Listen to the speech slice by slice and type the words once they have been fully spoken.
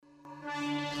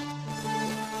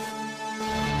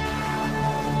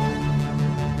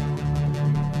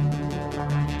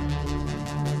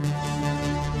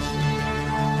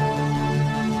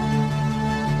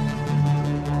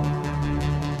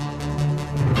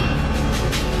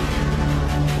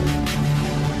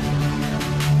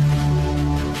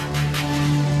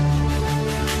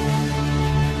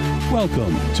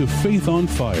Welcome to Faith on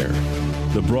Fire,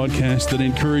 the broadcast that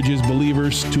encourages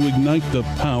believers to ignite the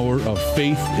power of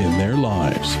faith in their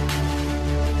lives.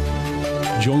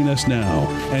 Join us now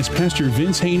as Pastor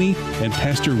Vince Haynie and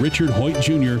Pastor Richard Hoyt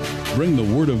Jr. bring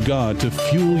the Word of God to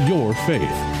fuel your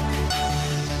faith.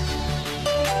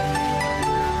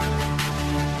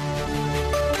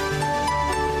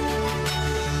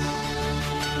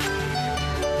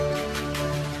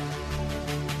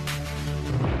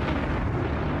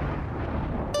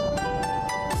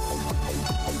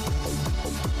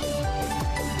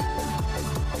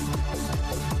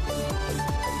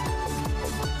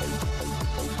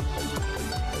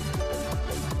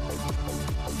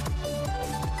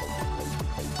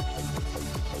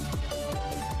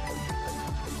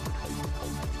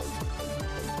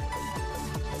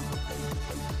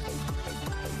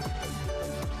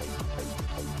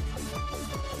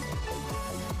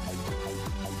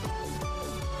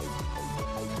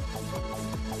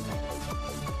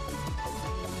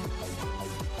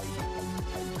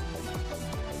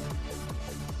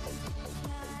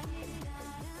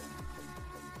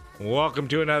 Welcome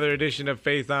to another edition of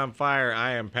Faith on Fire.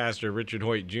 I am Pastor Richard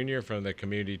Hoyt Jr. from the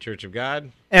Community Church of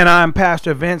God. And I'm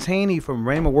Pastor Vince Haynie from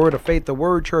Rhema Word of Faith, the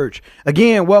Word Church.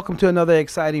 Again, welcome to another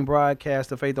exciting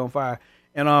broadcast of Faith on Fire.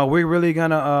 And we're really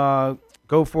going to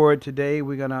go for it today.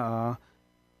 We're going to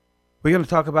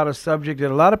talk about a subject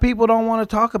that a lot of people don't want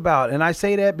to talk about. And I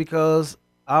say that because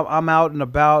I'm out and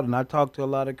about and I talk to a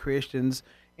lot of Christians.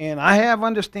 And I have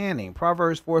understanding.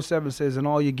 Proverbs 4:7 says, "In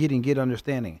all you're getting, get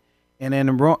understanding." And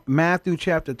in Matthew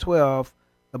chapter 12,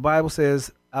 the Bible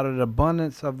says, out of the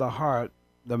abundance of the heart,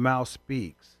 the mouth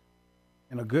speaks.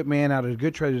 And a good man out of the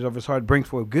good treasures of his heart brings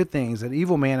forth good things. An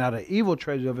evil man out of the evil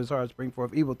treasures of his heart brings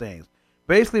forth evil things.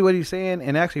 Basically what he's saying,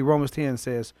 and actually Romans 10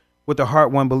 says, with the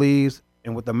heart one believes,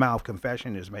 and with the mouth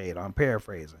confession is made. I'm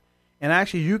paraphrasing. And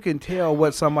actually you can tell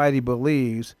what somebody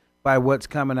believes by what's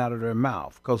coming out of their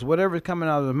mouth. Because whatever is coming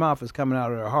out of their mouth is coming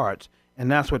out of their hearts. And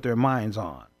that's what their mind's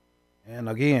on. And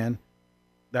again,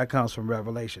 that comes from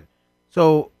Revelation.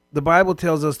 So the Bible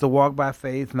tells us to walk by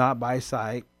faith, not by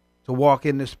sight, to walk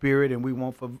in the Spirit, and we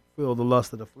won't fulfill the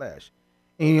lust of the flesh.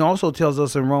 And he also tells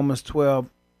us in Romans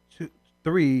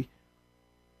 12:3,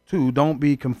 don't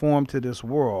be conformed to this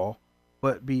world,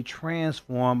 but be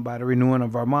transformed by the renewing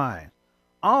of our mind.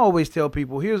 I always tell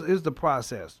people, here's the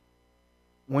process.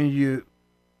 When you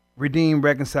redeem,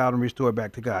 reconcile, and restore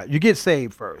back to God, you get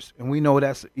saved first. And we know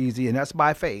that's easy, and that's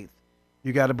by faith.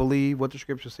 You got to believe what the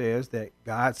scripture says, that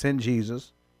God sent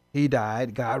Jesus. He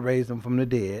died. God raised him from the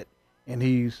dead. And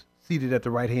he's seated at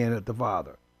the right hand of the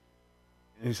Father.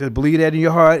 And he said, believe that in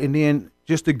your heart. And then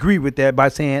just agree with that by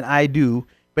saying, I do.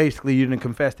 Basically, you done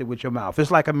confessed it with your mouth.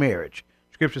 It's like a marriage.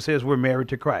 Scripture says we're married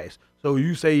to Christ. So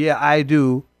you say, yeah, I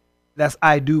do. That's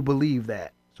I do believe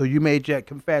that. So you made that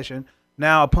confession.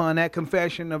 Now, upon that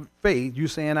confession of faith, you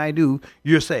saying I do,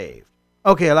 you're saved.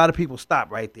 Okay, a lot of people stop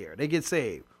right there. They get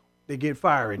saved. They get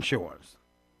fire insurance.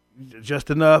 Just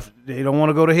enough, they don't want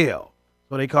to go to hell.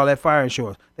 So they call that fire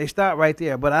insurance. They stop right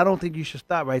there, but I don't think you should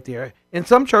stop right there. And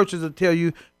some churches will tell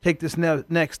you, take this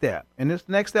next step. And this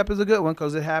next step is a good one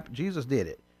because it happened. Jesus did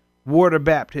it. Water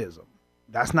baptism.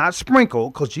 That's not sprinkle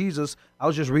because Jesus, I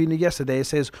was just reading it yesterday, it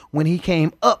says when he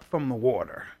came up from the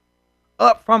water.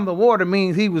 Up from the water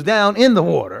means he was down in the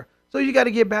water. So you got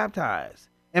to get baptized.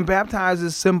 And baptized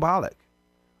is symbolic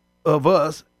of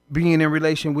us being in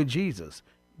relation with Jesus.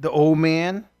 The old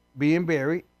man being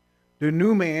buried, the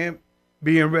new man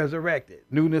being resurrected,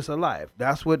 newness of life.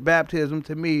 That's what baptism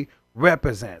to me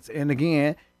represents. And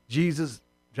again,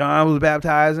 John was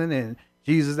baptizing and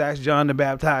Jesus asked John to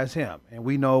baptize him. And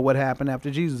we know what happened after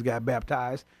Jesus got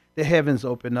baptized. The heavens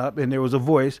opened up and there was a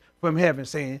voice from heaven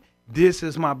saying, "This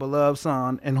is my beloved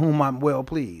son in whom I'm well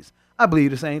pleased." I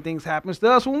believe the same things happens to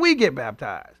us when we get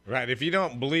baptized. Right. If you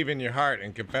don't believe in your heart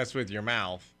and confess with your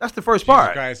mouth, that's the first part.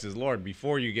 Jesus Christ is Lord.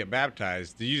 Before you get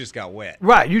baptized, you just got wet.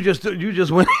 Right. You just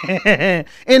went. And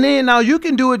then now you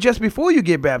can do it just before you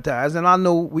get baptized. And I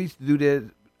know we used to do that.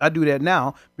 I do that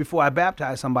now. Before I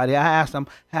baptize somebody, I ask them,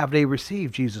 have they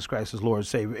received Jesus Christ as Lord and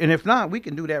Savior? And if not, we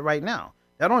can do that right now.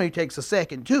 That only takes a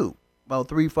second too, about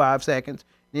 3-5 seconds.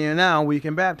 Then now we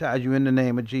can baptize you in the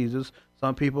name of Jesus.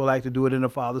 Some people like to do it in the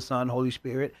Father, Son, Holy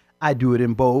Spirit. I do it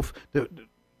in both to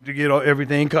get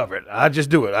everything covered. I just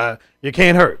do it. You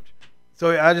can't hurt.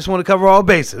 So I just want to cover all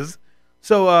bases.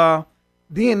 So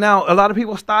then now a lot of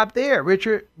people stop there,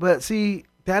 Richard. But see,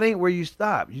 that ain't where you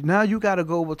stop. Now you got to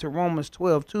go over to Romans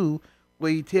 12:2,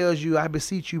 where he tells you, I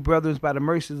beseech you, brothers, by the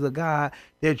mercies of God,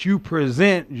 that you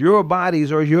present your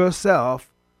bodies or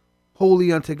yourself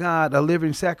holy unto God, a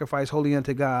living sacrifice holy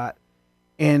unto God,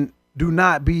 and do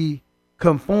not be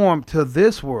conform to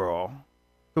this world.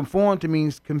 Conform to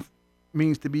means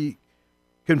to be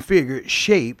configured,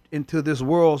 shaped into this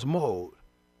world's mode,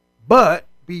 but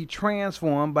be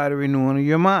transformed by the renewing of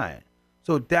your mind.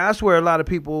 So that's where a lot of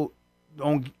people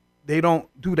don't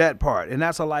do that part, and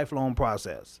that's a lifelong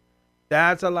process.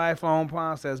 That's a lifelong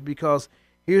process, because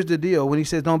here's the deal: when he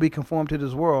says don't be conformed to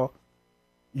this world,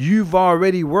 you've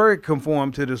already were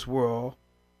conformed to this world.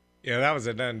 Yeah, that was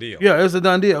a done deal. Yeah, it's a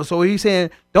done deal. So he's saying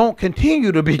don't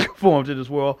continue to be conformed to this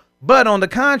world, but on the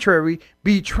contrary,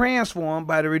 be transformed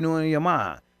by the renewing of your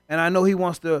mind. And I know he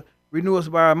wants to renew us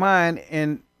by our mind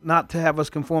and not to have us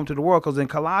conform to the world, because in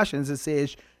Colossians it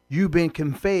says you've been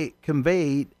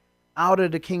conveyed out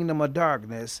of the kingdom of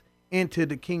darkness into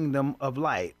the kingdom of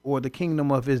light, or the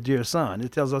kingdom of his dear son.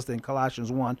 It tells us in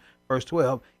Colossians 1, verse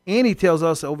 12. And he tells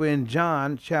us over in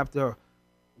John chapter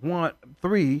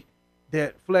 3,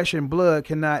 that flesh and blood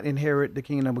cannot inherit the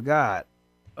kingdom of God.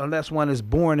 Unless one is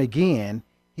born again,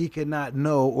 he cannot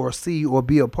know or see or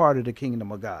be a part of the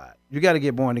kingdom of God. You got to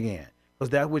get born again, because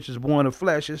that which is born of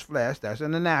flesh is flesh. That's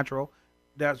in the natural.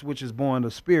 That which is born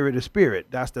of spirit is spirit.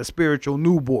 That's the spiritual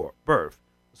new birth.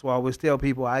 So I always tell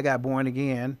people I got born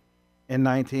again in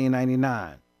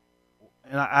 1999.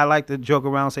 And I like to joke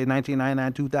around, say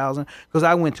 1999, 2000, because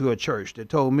I went to a church that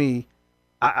told me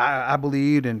I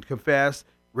believed and confessed,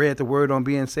 read the word on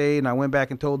being saved, and I went back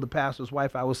and told the pastor's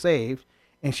wife I was saved,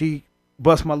 and she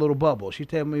bust my little bubble. She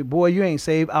told me, boy, you ain't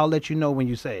saved. I'll let you know when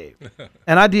you're saved.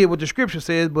 And I did what the scripture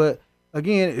says, but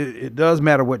again, it does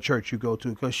matter what church you go to,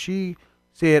 because she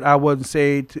said I wasn't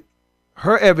saved.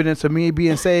 Her evidence of me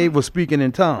being saved was speaking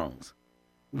in tongues.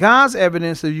 God's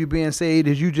evidence of you being saved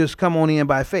is you just come on in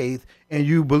by faith and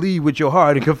you believe with your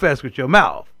heart and confess with your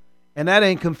mouth. And that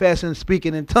ain't confessing,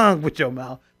 speaking in tongues with your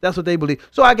mouth. That's what they believe.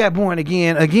 So I got born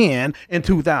again in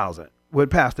 2000 with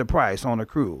Pastor Price on a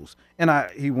cruise. And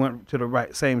he went to the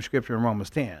same scripture in Romans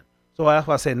 10. So that's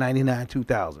why I said 99,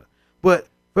 2000. But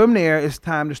from there, it's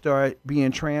time to start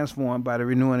being transformed by the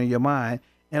renewing of your mind.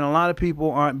 And a lot of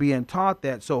people aren't being taught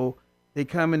that. So they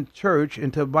come in church,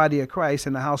 into the body of Christ,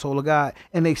 in the household of God,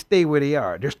 and they stay where they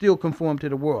are. They're still conformed to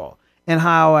the world. And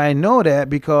how I know that,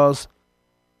 because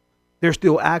they're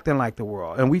still acting like the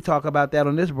world. And we talk about that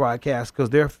on this broadcast, because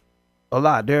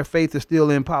their faith is still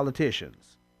in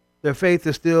politicians. Their faith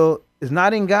is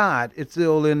not in God. It's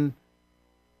still in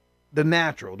the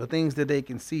natural, the things that they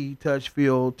can see, touch,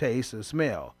 feel, taste, and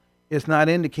smell. It's not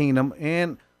in the kingdom.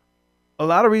 And a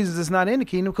lot of reasons it's not in the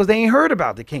kingdom, because they ain't heard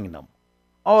about the kingdom.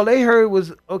 All they heard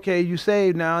was, okay, you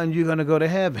saved now and you're going to go to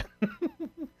heaven.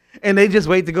 And they just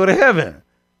wait to go to heaven.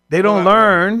 They don't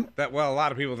learn. A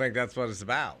lot of people think that's what it's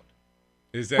about.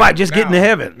 Is that right, just getting to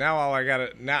heaven. Now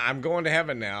I'm going to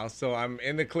heaven now, so I'm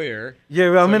in the clear. Yeah,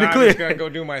 I'm in the clear. I'm just going to go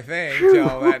do my thing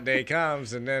till that day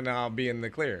comes, and then I'll be in the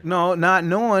clear. No, not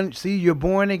knowing. See, you're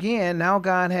born again. Now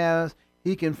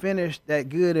he can finish that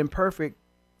good and perfect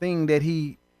thing that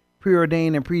he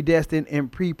preordained and predestined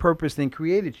and pre-purposed and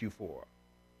created you for.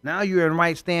 Now you're in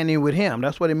right standing with him.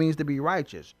 That's what it means to be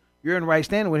righteous. You're in right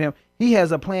standing with him. He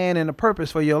has a plan and a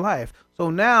purpose for your life.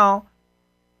 So now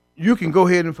you can go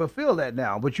ahead and fulfill that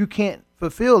now, but you can't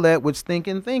fulfill that with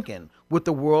stinking thinking, with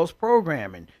the world's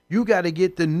programming. You got to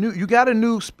get you got a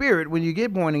new spirit when you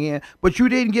get born again, but you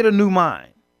didn't get a new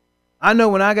mind. I know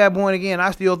when I got born again,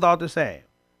 I still thought the same.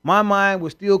 My mind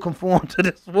was still conformed to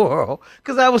this world,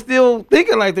 because I was still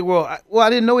thinking like the world. I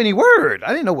didn't know any word. I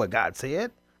didn't know what God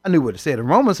said. I knew what it said in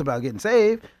Romans about getting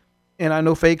saved, and I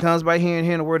know faith comes by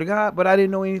hearing the word of God, but I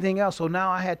didn't know anything else. So now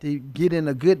I had to get in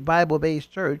a good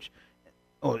Bible-based church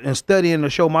and studying to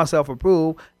show myself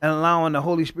approved and allowing the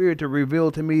Holy Spirit to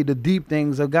reveal to me the deep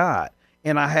things of God.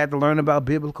 And I had to learn about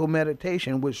biblical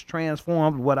meditation, which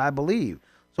transformed what I believe.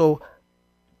 So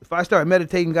if I start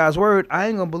meditating God's word, I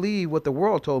ain't going to believe what the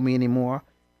world told me anymore.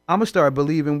 I'm going to start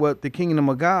believing what the kingdom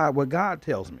of God, what God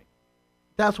tells me.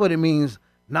 That's what it means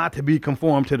not to be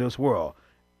conformed to this world.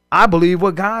 I believe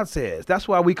what God says. That's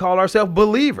why we call ourselves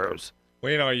believers.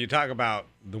 Well, you talk about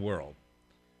the world.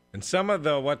 And some of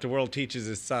what the world teaches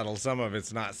is subtle. Some of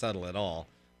it's not subtle at all.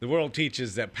 The world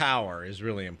teaches that power is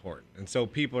really important. And so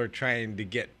people are trying to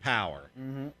get power.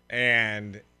 Mm-hmm.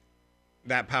 And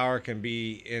that power can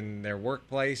be in their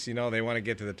workplace. They want to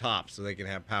get to the top so they can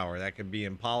have power. That could be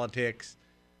in politics.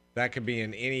 That could be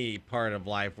in any part of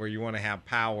life where you want to have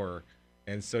power,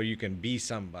 and so you can be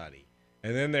somebody.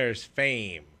 And then there's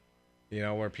fame,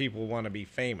 where people want to be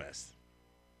famous.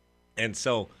 And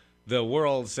so the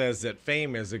world says that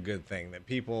fame is a good thing, that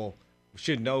people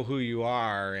should know who you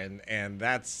are, and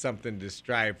that's something to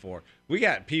strive for. We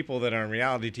got people that are on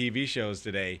reality TV shows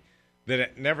today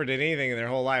that never did anything in their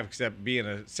whole life except be in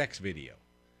a sex video.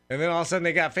 And then all of a sudden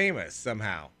they got famous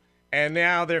somehow. And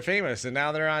now they're famous, and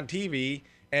now they're on TV,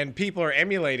 and people are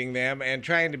emulating them and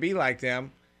trying to be like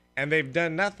them, and they've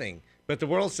done nothing. But the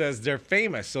world says they're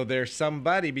famous, so they're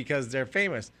somebody because they're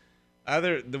famous.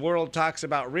 The world talks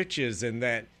about riches and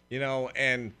that,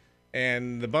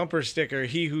 and the bumper sticker,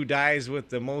 he who dies with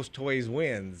the most toys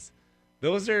wins.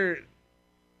 Those are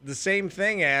the same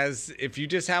thing as if you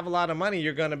just have a lot of money,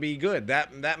 you're going to be good.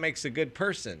 That makes a good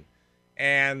person.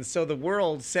 And so the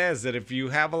world says that if you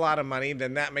have a lot of money,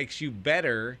 then that makes you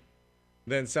better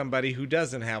than somebody who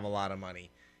doesn't have a lot of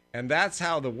money. And that's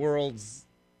how the world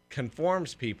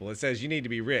conforms people. It says you need to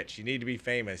be rich, you need to be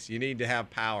famous, you need to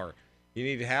have power, you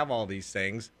need to have all these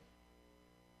things.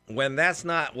 When that's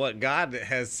not what God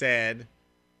has said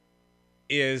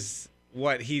is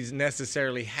what he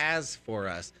necessarily has for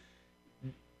us.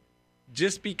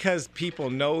 Just because people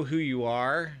know who you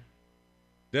are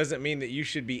doesn't mean that you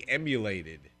should be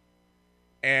emulated.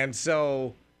 And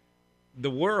so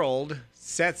the world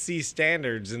sets these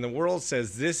standards, and the world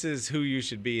says this is who you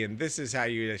should be and this is how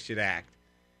you should act.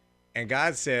 And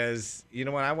God says, you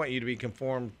know what, I want you to be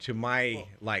conformed to my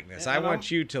likeness. I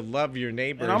want you to love your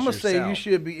neighbor as yourself. And I'm going to say you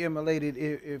should be emulated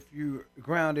if you're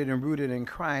grounded and rooted in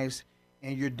Christ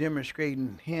and you're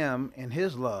demonstrating him and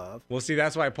his love. Well, see,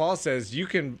 that's why Paul says you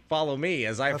can follow me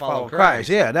as I follow Christ.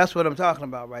 Yeah, that's what I'm talking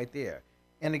about right there.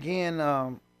 And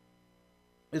again,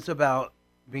 it's about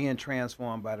being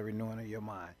transformed by the renewing of your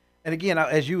mind. And again,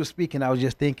 as you were speaking, I was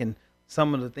just thinking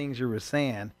some of the things you were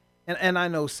saying. And I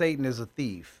know Satan is a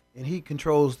thief. And he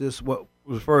controls this, what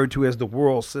was referred to as the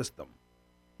world system.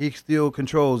 He still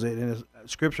controls it, and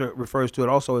Scripture refers to it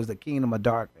also as the kingdom of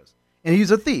darkness. And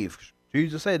he's a thief.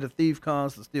 Jesus said the thief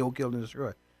comes to steal, kill, and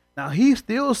destroy. Now, he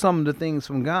steals some of the things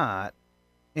from God,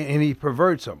 and he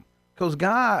perverts them. Because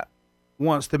God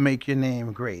wants to make your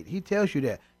name great. He tells you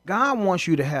that. God wants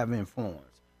you to have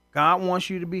influence. God wants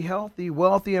you to be healthy,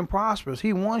 wealthy, and prosperous.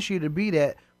 He wants you to be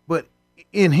that, but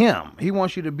in him. He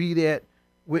wants you to be that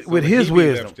with his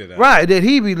wisdom, right? That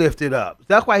he be lifted up.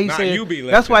 That's why he says.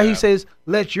 That's why he says,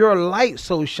 "Let your light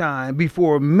so shine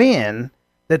before men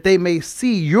that they may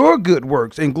see your good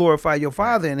works and glorify your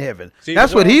Father in heaven." See,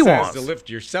 that's what he wants. To lift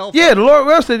yourself. Yeah, up. The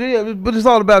Lord said, yeah, but it's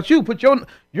all about you. Put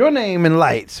your name in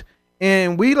lights.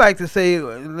 And we like to say,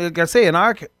 like I say, in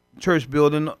our church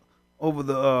building, over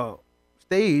the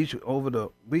stage,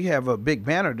 we have a big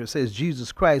banner that says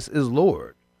Jesus Christ is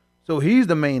Lord. So he's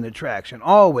the main attraction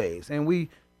always, and we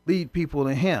lead people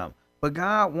to him. But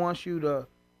God wants you to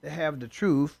have the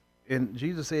truth, and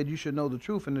Jesus said you should know the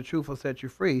truth, and the truth will set you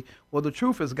free. Well, the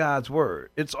truth is God's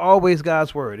word. It's always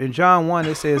God's word. In John 1,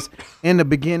 it says, in the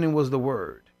beginning was the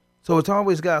word. So it's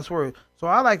always God's word. So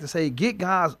I like to say,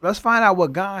 let's find out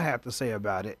what God has to say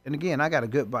about it. And again, I got a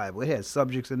good Bible. It has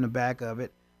subjects in the back of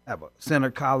it. I have a center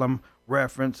column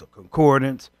reference, a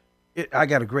concordance. I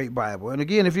got a great Bible. And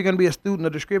again, if you're going to be a student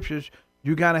of the scriptures,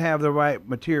 you got to have the right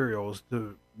materials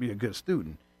to be a good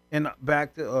student. And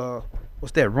back to,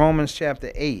 Romans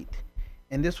chapter 8.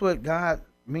 And this is what God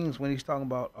means when he's talking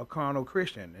about a carnal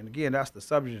Christian. And again, that's the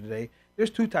subject today. There's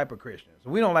two types of Christians.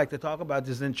 We don't like to talk about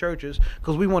this in churches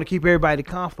because we want to keep everybody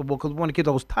comfortable, because we want to get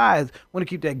those tithes, we want to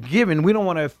keep that giving. We don't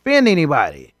want to offend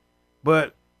anybody.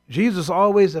 But Jesus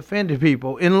always offended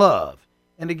people in love.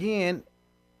 And again,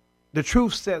 the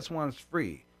truth sets one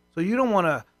free. So you don't want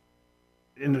to,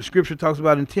 and the scripture talks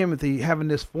about in Timothy, having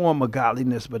this form of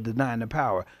godliness but denying the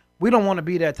power. We don't want to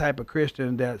be that type of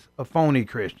Christian that's a phony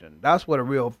Christian. That's what a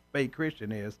real fake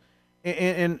Christian is.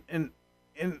 And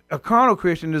a carnal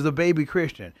Christian is a baby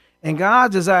Christian. And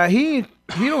God's desire, he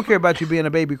don't care about you being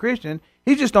a baby Christian.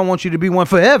 He just don't want you to be one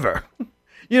forever.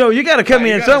 You got to come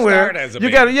in somewhere. You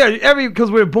got to,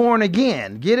 because we're born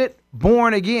again. Get it?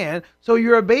 Born again. So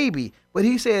you're a baby. But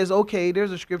he says, okay,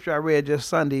 there's a scripture I read just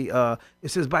Sunday. It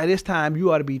says, by this time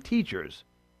you ought to be teachers.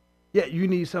 Yeah, you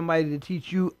need somebody to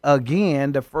teach you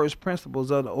again the first principles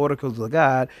of the oracles of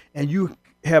God, and you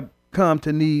have come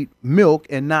to need milk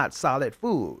and not solid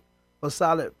food. But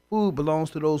solid food belongs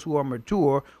to those who are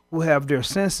mature, who have their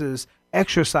senses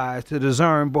exercised to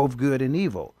discern both good and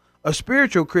evil. A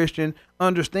spiritual Christian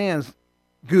understands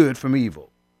good from evil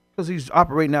because he's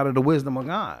operating out of the wisdom of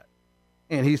God.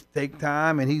 And he's taking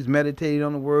time and he's meditating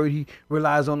on the word. He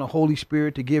relies on the Holy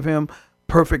Spirit to give him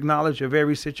perfect knowledge of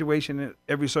every situation and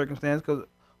every circumstance, because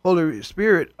Holy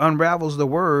Spirit unravels the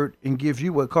word and gives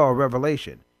you what's called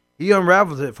revelation. He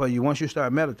unravels it for you once you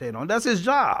start meditating on it. That's his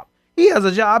job. He has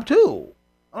a job too.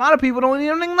 A lot of people don't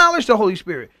even acknowledge the Holy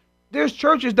Spirit. There's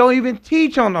churches don't even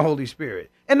teach on the Holy Spirit.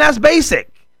 And that's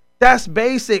basic. That's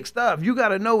basic stuff. You got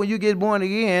to know when you get born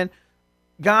again,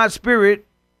 God's Spirit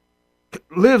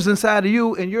lives inside of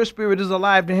you and your spirit is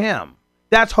alive to him.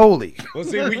 That's holy. Well,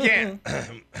 see, we can't.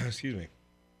 Excuse me.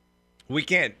 We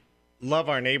can't love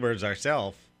our neighbors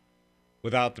ourselves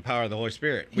without the power of the Holy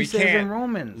Spirit. He We says can't in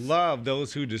Romans. love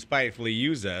those who despitefully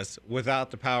use us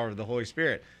without the power of the Holy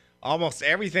Spirit. Almost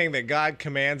everything that God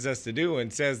commands us to do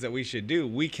and says that we should do,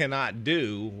 we cannot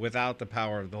do without the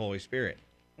power of the Holy Spirit.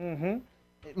 Mm-hmm.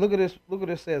 Look at this. Look what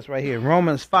it says right here.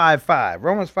 Romans 5:5.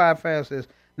 Romans 5:5 says,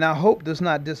 "Now hope does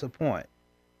not disappoint,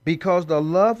 because the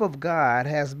love of God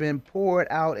has been poured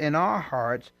out in our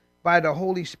hearts by the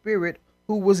Holy Spirit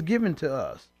who was given to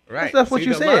us." Right. That's what See,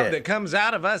 you the said. love that comes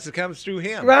out of us, it comes through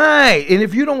Him. Right. And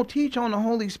if you don't teach on the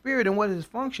Holy Spirit and what His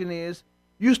function is,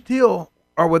 you still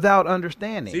are without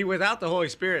understanding. See, without the Holy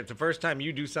Spirit, the first time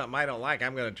you do something I don't like,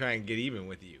 I'm going to try and get even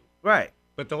with you. Right.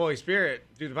 But the Holy Spirit,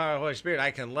 through the power of the Holy Spirit,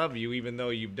 I can love you even though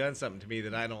you've done something to me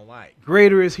that I don't like.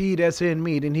 Greater is He that's in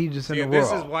me than he that's in the world.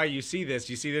 This is why you see this.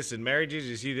 You see this in marriages.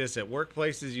 You see this at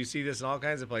workplaces. You see this in all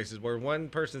kinds of places where one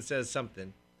person says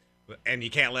something and you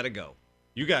can't let it go.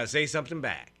 You got to say something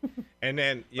back. And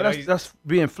then, that's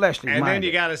being fleshly and minded. then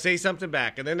you got to say something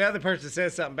back. And then the other person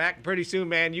says something back. And pretty soon,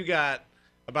 man, you got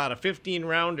about a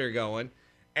 15-rounder going.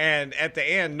 And at the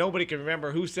end, nobody can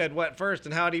remember who said what first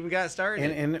and how it even got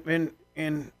started.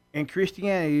 And in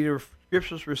Christianity, the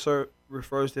scriptures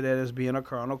refers to that as being a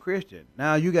carnal Christian.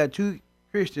 Now you got two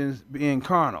Christians being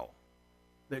carnal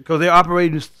because they're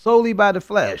operating solely by the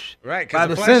flesh. Right, by because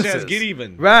the the flesh senses. says get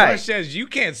even. Right. The flesh says you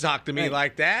can't talk to me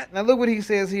like that. Now look what he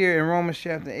says here in Romans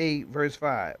chapter 8, verse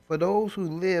 5. For those who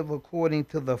live according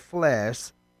to the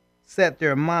flesh set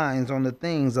their minds on the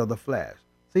things of the flesh.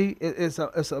 See, it's a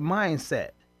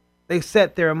mindset. They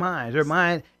set their minds. Their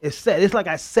mind is set. It's like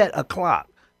I set a clock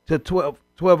to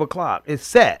 12 o'clock. It's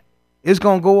set. It's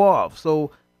going to go off.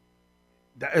 So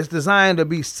it's designed to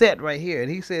be set right here.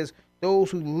 And he says,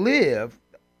 those who live,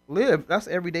 that's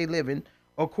everyday living,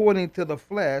 according to the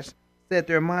flesh, set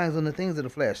their minds on the things of the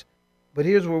flesh. But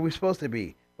here's where we're supposed to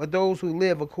be. But those who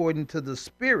live according to the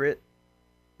Spirit,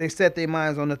 they set their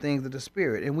minds on the things of the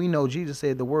Spirit. And we know Jesus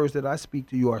said, the words that I speak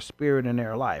to you are spirit and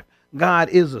their life. God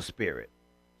is a spirit.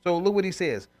 So look what he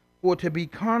says. For to be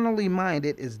carnally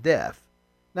minded is death.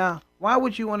 Now, why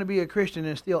would you want to be a Christian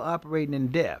and still operating in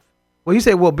death? Well, he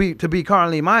said, well, to be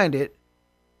carnally minded,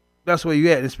 that's where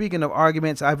you're at. And speaking of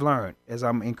arguments, I've learned as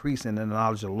I'm increasing in the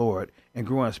knowledge of the Lord and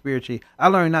growing spiritually, I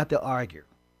learned not to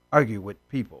argue with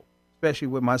people, especially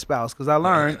with my spouse, because I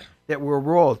learned that we're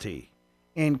royalty.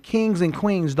 And kings and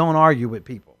queens don't argue with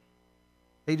people.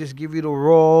 They just give you the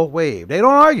royal wave. They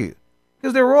don't argue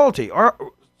because they're royalty.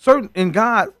 In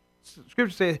God, Scripture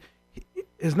says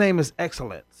His name is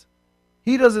excellence.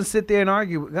 He doesn't sit there and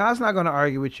argue. God's not going to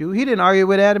argue with you. He didn't argue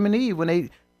with Adam and Eve when they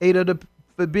ate of the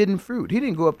forbidden fruit. He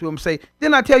didn't go up to them and say,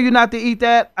 didn't I tell you not to eat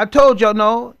that? I told y'all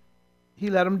no. He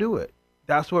let them do it.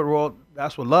 That's what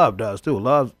love does too.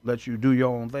 Love lets you do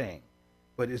your own thing,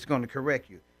 but it's going to correct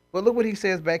you. But look what he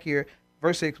says back here,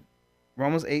 verse 6,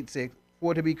 Romans 8:6.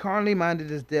 For to be carnally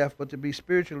minded is death, but to be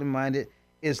spiritually minded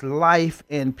is life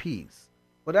and peace.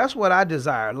 Well, that's what I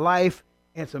desire, life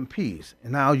and some peace.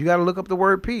 And now you got to look up the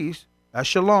word peace. That's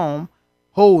shalom,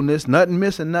 wholeness, nothing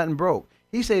missing, nothing broke.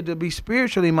 He said to be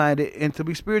spiritually minded, and to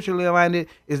be spiritually minded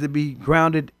is to be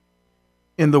grounded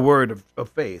in the word of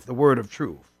faith, the word of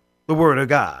truth, the word of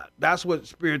God. That's what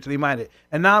spiritually minded.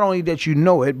 And not only that you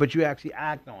know it, but you actually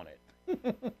act on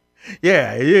it.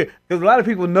 Yeah. Because a lot of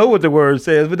people know what the word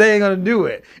says, but they ain't going to do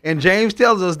it. And James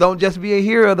tells us, don't just be a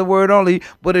hearer of the word only,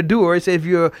 but a doer. It says if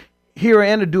you're a hearer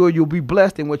and a doer, you'll be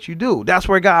blessed in what you do. That's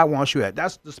where God wants you at.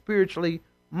 That's the spiritually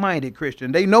minded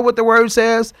Christian. They know what the word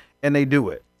says, and they do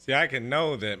it. See, I can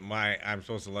know that I'm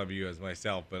supposed to love you as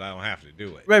myself, but I don't have to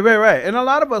do it. Right. And a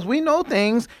lot of us, we know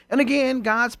things. And again,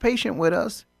 God's patient with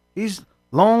us. He's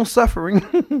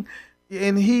long-suffering,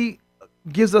 and He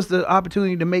gives us the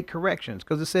opportunity to make corrections,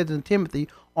 because it says in Timothy,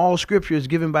 all Scripture is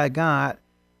given by God,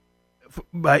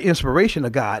 by inspiration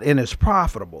of God, and is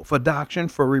profitable for doctrine,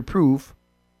 for reproof,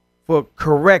 for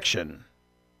correction.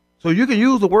 So you can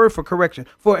use the word for correction,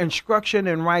 for instruction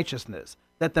in righteousness,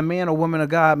 that the man or woman of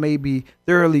God may be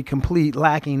thoroughly complete,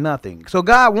 lacking nothing. So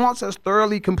God wants us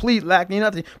thoroughly complete, lacking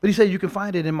nothing. But He said you can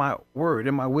find it in my word,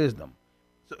 in my wisdom.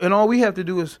 So, and all we have to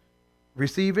do is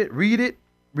receive it, read it,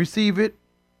 receive it,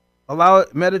 allow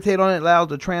it, meditate on it, allow it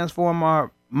to transform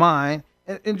our mind,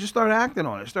 and just start acting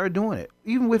on it, start doing it.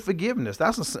 Even with forgiveness,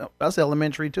 that's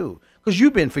elementary too, because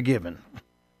you've been forgiven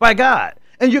by God.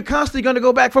 And you're constantly going to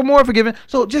go back for more forgiving.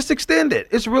 So just extend it.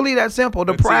 It's really that simple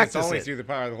to practice it. It's only through the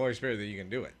power of the Holy Spirit that you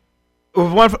can do it.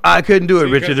 I couldn't do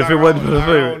it, Richard, if it wasn't for the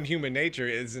Spirit. Our own human nature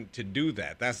isn't to do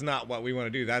that. That's not what we want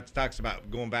to do. That talks about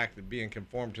going back to being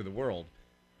conformed to the world.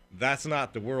 That's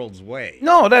not the world's way.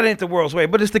 No, that ain't the world's way,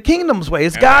 but it's the kingdom's way.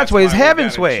 It's And God's that's way. It's why we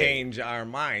heaven's gotta way. Change our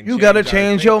mind. You got to our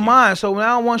change your thinking. mind. So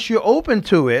now once you're open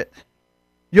to it,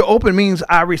 you're open means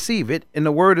I receive it, and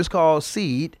the word is called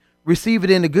seed. Receive it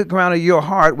in the good ground of your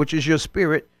heart, which is your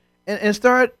spirit, and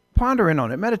start pondering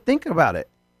on it. Thinking about it.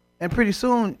 And pretty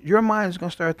soon, your mind is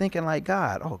going to start thinking like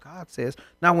God. Oh, God says.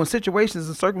 Now, when situations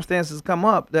and circumstances come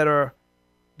up that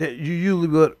you usually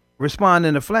would respond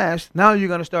in the flesh, now you're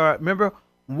going to start, remember,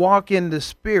 walk in the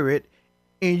spirit,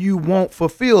 and you won't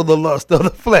fulfill the lust of the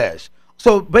flesh.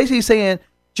 So basically saying,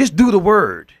 just do the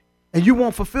word, and you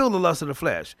won't fulfill the lust of the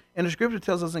flesh. And the scripture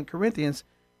tells us in Corinthians,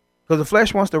 because the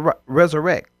flesh wants to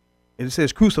resurrect, and it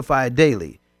says crucify it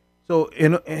daily. So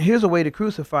and here's a way to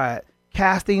crucify it.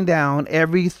 Casting down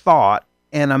every thought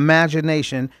and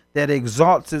imagination that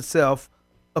exalts itself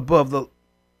above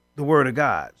the word of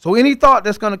God. So any thought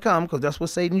that's going to come, because that's what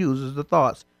Satan uses, the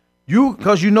thoughts,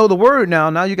 because you know the word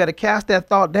now you got to cast that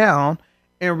thought down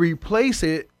and replace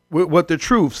it with what the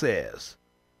truth says.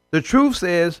 The truth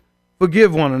says,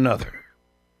 forgive one another.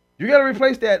 You got to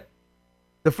replace that.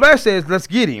 The flesh says, let's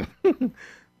get him.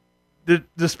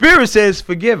 The spirit says,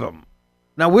 forgive him.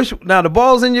 Now the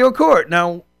ball's in your court.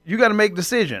 Now, you got to make a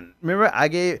decision. Remember,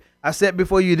 I set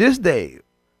before you this day,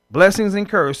 blessings and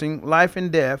cursing, life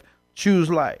and death,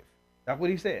 choose life. That's what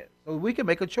he said. So we can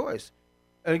make a choice.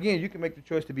 And again, you can make the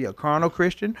choice to be a carnal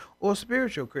Christian or a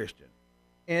spiritual Christian.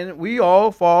 And we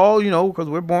all fall, because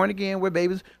we're born again, we're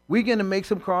babies. We're going to make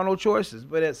some carnal choices.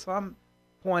 But at some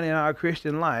point in our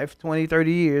Christian life, 20,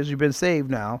 30 years, you've been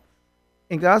saved now.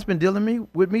 And God's been dealing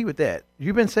with me with that.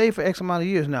 You've been saved for X amount of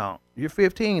years now. You're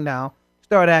 15 now.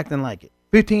 Start acting like it.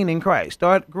 15 in Christ.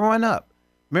 Start growing up.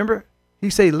 Remember, he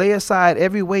said, lay aside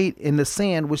every weight in the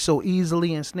sin which so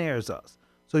easily ensnares us.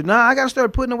 So now I got to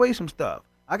start putting away some stuff.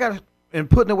 And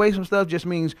putting away some stuff just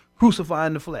means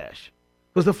crucifying the flesh.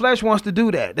 Because the flesh wants to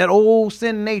do that. That old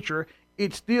sin nature,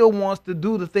 it still wants to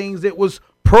do the things it was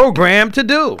programmed to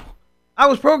do. I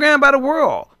was programmed by the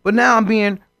world, but now I'm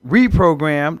being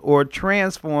reprogrammed or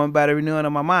transformed by the renewing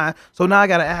of my mind. So now I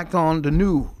got to act on the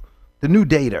new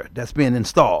data that's been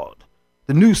installed.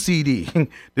 The new CD,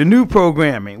 the new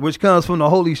programming, which comes from the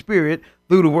Holy Spirit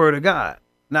through the Word of God.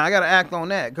 Now, I got to act on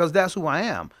that because that's who I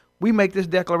am. We make this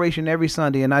declaration every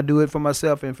Sunday, and I do it for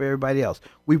myself and for everybody else.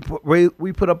 We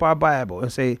put up our Bible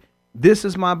and say, this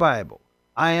is my Bible.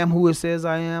 I am who it says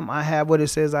I am. I have what it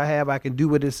says I have. I can do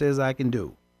what it says I can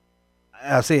do.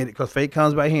 I say it because faith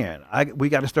comes by hearing. We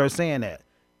got to start saying that.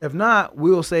 If not,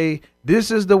 we'll say, this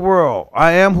is the world.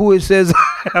 I am who it says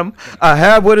I am. I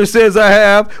have what it says I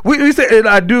have. We say, and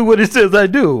I do what it says I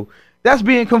do. That's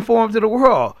being conformed to the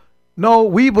world. No,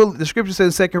 the scripture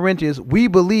says in 2 Corinthians, we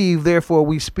believe, therefore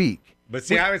we speak. But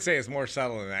see, I would say it's more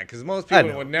subtle than that because most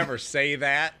people would never say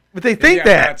that. But they think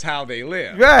that. That's how they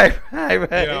live. Right.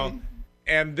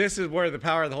 And this is where the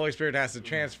power of the Holy Spirit has to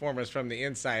transform us from the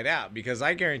inside out, because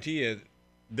I guarantee you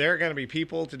there are going to be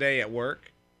people today at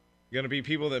work. Going to be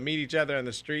people that meet each other on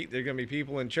the street. There are going to be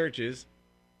people in churches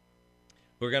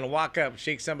who are going to walk up,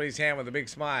 shake somebody's hand with a big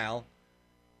smile,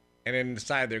 and then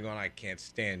inside they're going, I can't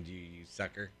stand you, you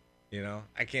sucker.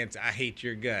 I hate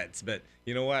your guts, but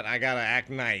you know what? I got to act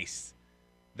nice.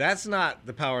 That's not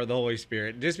the power of the Holy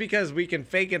Spirit. Just because we can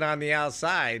fake it on the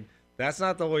outside, that's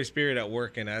not the Holy Spirit at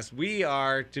work in us. We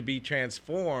are to be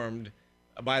transformed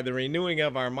by the renewing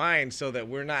of our minds so that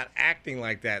we're not acting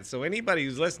like that. So anybody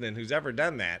who's listening, who's ever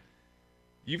done that,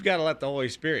 you've got to let the Holy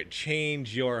Spirit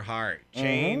change your heart,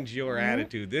 change your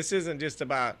attitude. This isn't just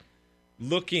about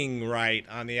looking right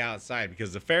on the outside,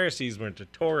 because the Pharisees were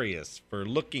notorious for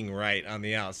looking right on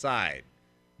the outside,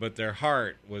 but their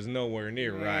heart was nowhere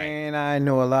near right. And I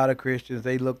know a lot of Christians,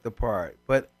 they look the part.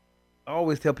 But I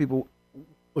always tell people,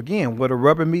 again, where the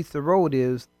rubber meets the road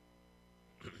is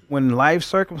when life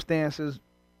circumstances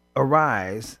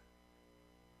arise,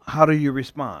 how do you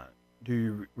respond? Do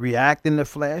you react in the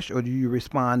flesh or do you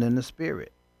respond in the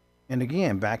spirit? And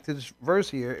again, back to this verse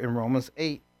here in Romans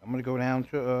 8. I'm going to go down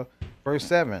to verse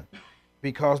 7.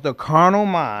 Because the carnal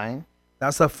mind,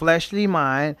 that's a fleshly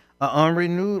mind, an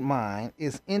unrenewed mind,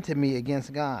 is enmity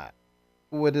against God.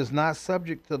 For it is not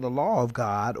subject to the law of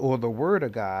God or the word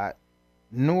of God,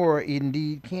 nor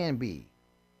indeed can be.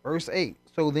 Verse 8.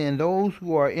 So then those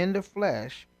who are in the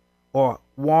flesh are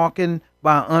walking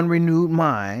by unrenewed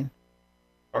mind,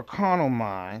 a carnal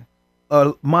mind,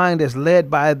 a mind that's led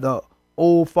by the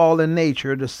old fallen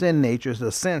nature, the sin natures,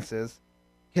 the senses,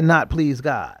 cannot please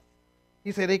God.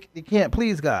 He said they can't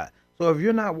please God. So if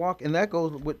you're not walking, that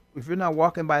goes with, if you're not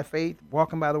walking by faith,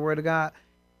 walking by the word of God,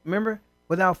 remember,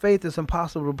 without faith it's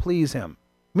impossible to please him.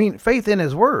 Faith in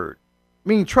his word.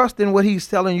 Trust in what he's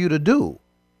telling you to do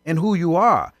and who you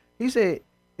are. He said,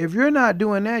 if you're not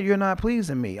doing that, you're not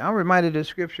pleasing me. I'm reminded of the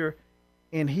scripture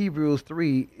in Hebrews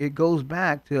 3. It goes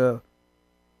back to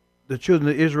the children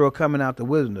of Israel coming out the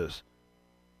wilderness.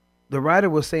 The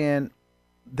writer was saying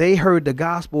they heard the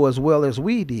gospel as well as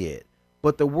we did,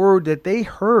 but the word that they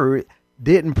heard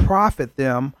didn't profit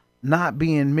them, not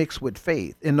being mixed with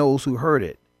faith in those who heard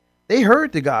it. They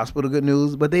heard the gospel, the good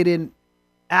news, but they didn't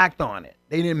act on it.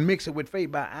 They didn't mix it with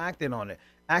faith by acting on it.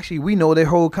 Actually, we know their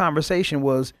whole conversation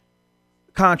was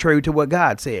contrary to what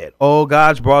God said. Oh,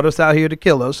 God's brought us out here to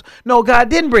kill us. No, God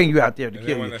didn't bring you out there to And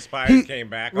kill then when you. the spies came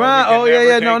back, Right? Oh,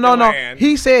 yeah. No.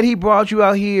 He said he brought you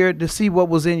out here to see what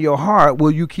was in your heart.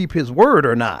 Will you keep his word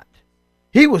or not?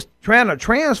 He was trying to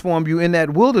transform you in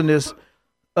that wilderness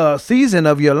season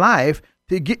of your life.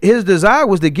 His desire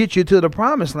was to get you to the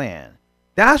promised land.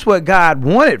 That's what God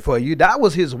wanted for you. That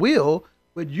was his will,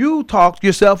 but you talked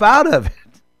yourself out of it.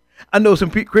 I know some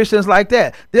Christians like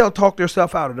that. They'll talk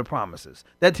themselves out of the promises.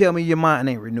 That tell me your mind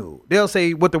ain't renewed. They'll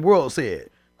say what the world said.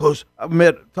 Because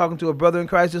I talking to a brother in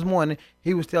Christ this morning.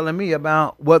 He was telling me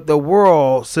about what the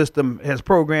world system has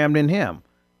programmed in him.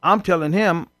 I'm telling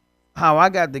him how I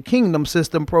got the kingdom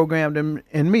system programmed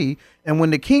in me. And when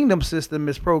the kingdom system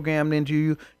is programmed into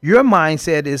you, your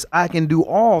mindset is, I can do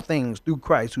all things through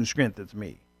Christ who strengthens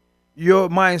me. Your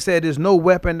mindset is, no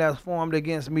weapon that's formed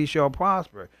against me shall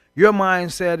prosper. Your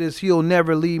mindset is, he'll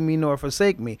never leave me nor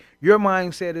forsake me. Your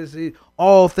mindset is,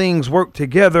 all things work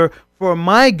together for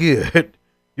my good.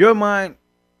 Your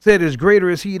mindset is, greater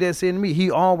is he that's in me.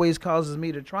 He always causes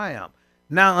me to triumph.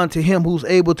 Now unto him who's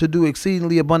able to do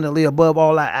exceedingly abundantly above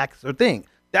all I ask or think.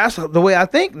 That's the way I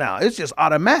think now. It's just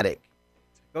automatic.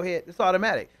 Go ahead. It's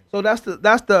automatic. So that's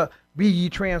the be ye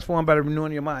transformed by the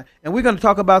renewing of your mind. And we're going to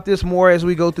talk about this more as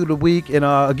we go through the week. And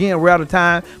again, we're out of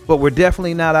time, but we're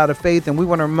definitely not out of faith. And we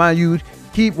want to remind you,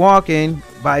 keep walking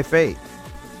by faith.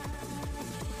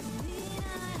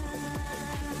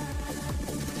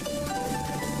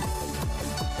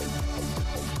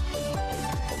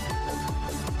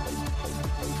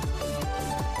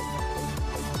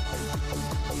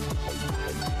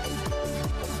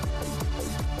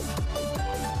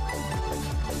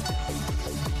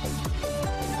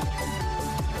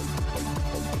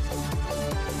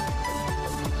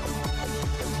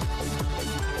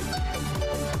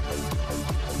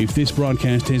 If this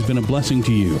broadcast has been a blessing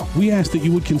to you, we ask that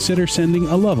you would consider sending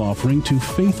a love offering to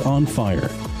Faith on Fire,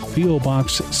 P.O.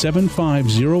 Box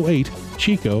 7508,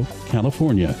 Chico,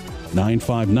 California,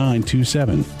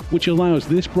 95927, which allows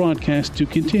this broadcast to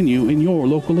continue in your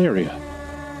local area.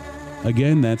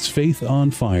 Again, that's Faith on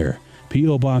Fire,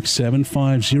 P.O. Box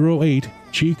 7508,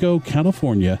 Chico,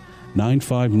 California,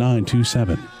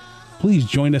 95927. Please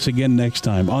join us again next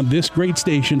time on this great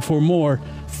station for more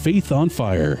Faith on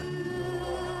Fire.